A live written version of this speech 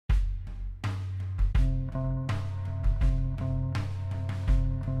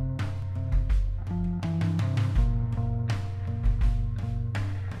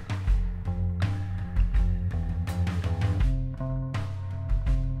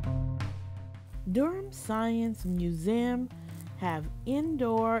Durham Science Museum have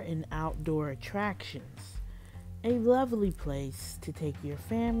indoor and outdoor attractions. A lovely place to take your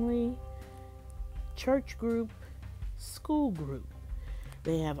family, church group, school group.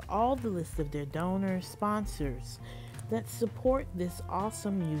 They have all the list of their donors, sponsors that support this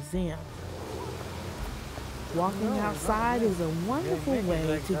awesome museum. Walking outside is a wonderful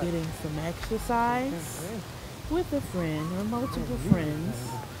way to get in some exercise with a friend or multiple friends.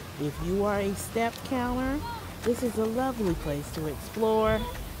 If you are a step counter, this is a lovely place to explore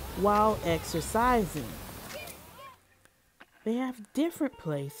while exercising. They have different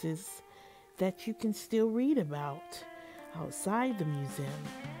places that you can still read about outside the museum.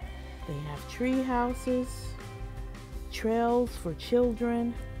 They have tree houses, trails for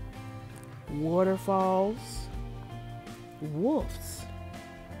children, waterfalls, wolves.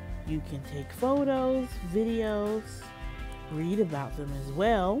 You can take photos, videos, read about them as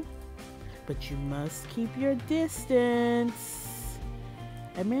well, but you must keep your distance.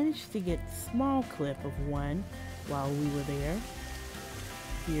 I managed to get a small clip of one while we were there.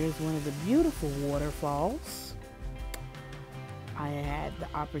 Here's one of the beautiful waterfalls. I had the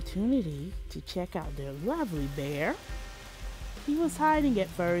opportunity to check out their lovely bear. He was hiding at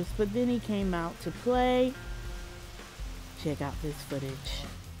first, but then he came out to play. Check out this footage.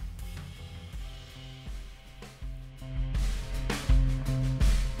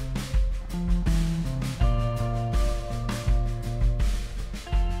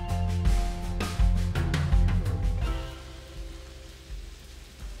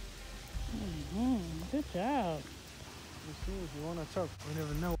 Good job. You see, if you want to talk, we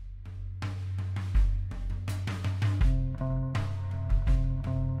never know.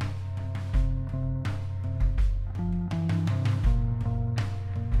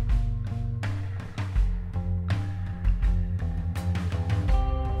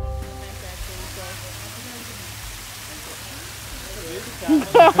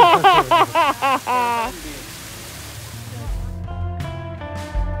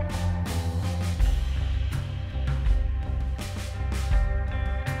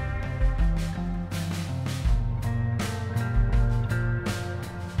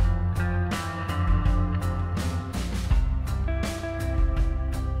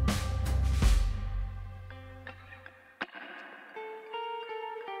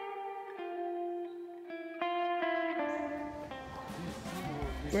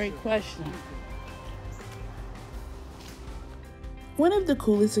 Great question. One of the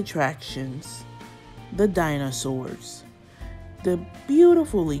coolest attractions, the dinosaurs. The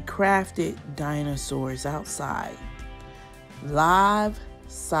beautifully crafted dinosaurs outside.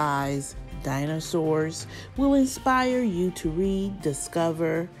 Life-size dinosaurs will inspire you to read,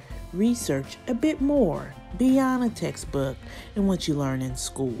 discover, research a bit more beyond a textbook and what you learn in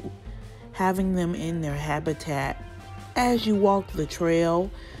school. Having them in their habitat as you walk the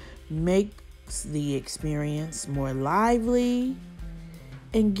trail makes the experience more lively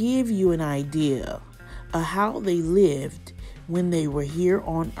and give you an idea of how they lived when they were here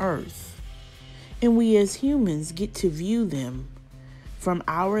on Earth. And we as humans get to view them from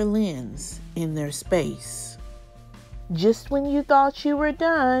our lens in their space. Just when you thought you were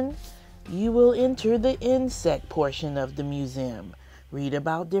done, you will enter the insect portion of the museum. Read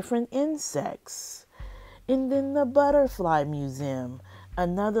about different insects. And then the Butterfly Museum,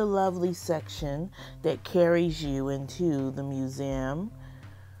 another lovely section that carries you into the museum,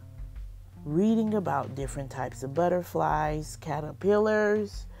 reading about different types of butterflies,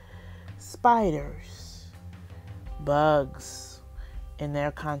 caterpillars, spiders, bugs, and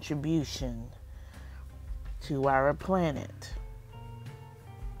their contribution to our planet.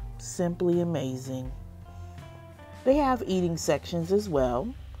 Simply amazing. They have eating sections as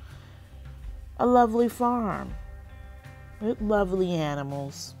well. A lovely farm with lovely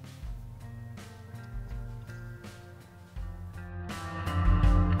animals.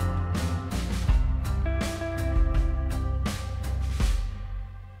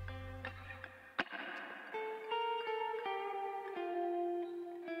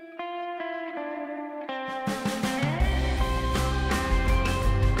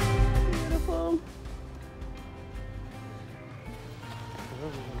 Beautiful.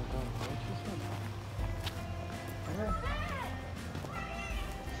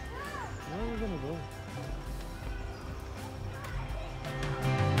 Where are we gonna go?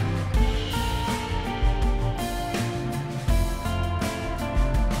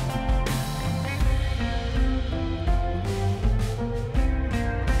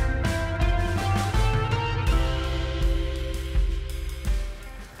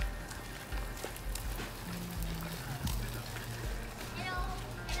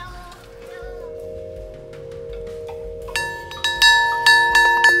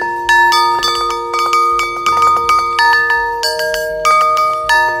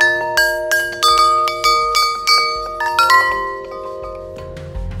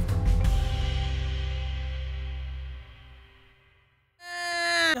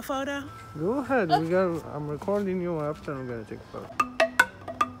 a photo? Go ahead. I'm recording you after I'm gonna take a photo.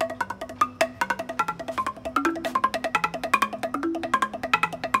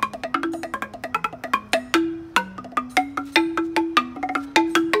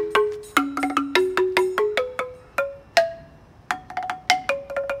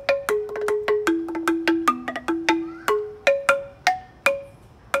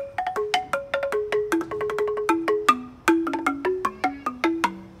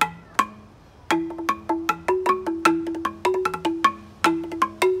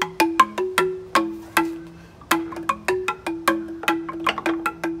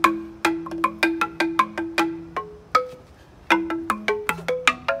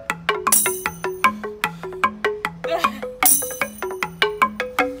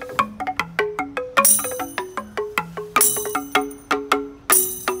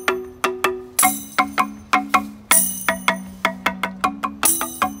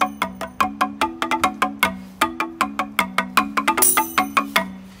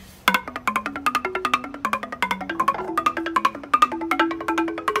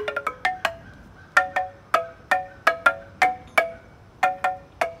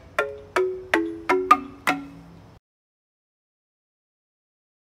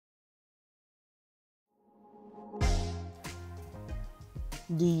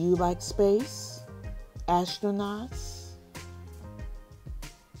 Do you like space? Astronauts?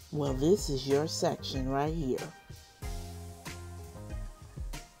 Well, this is your section right here.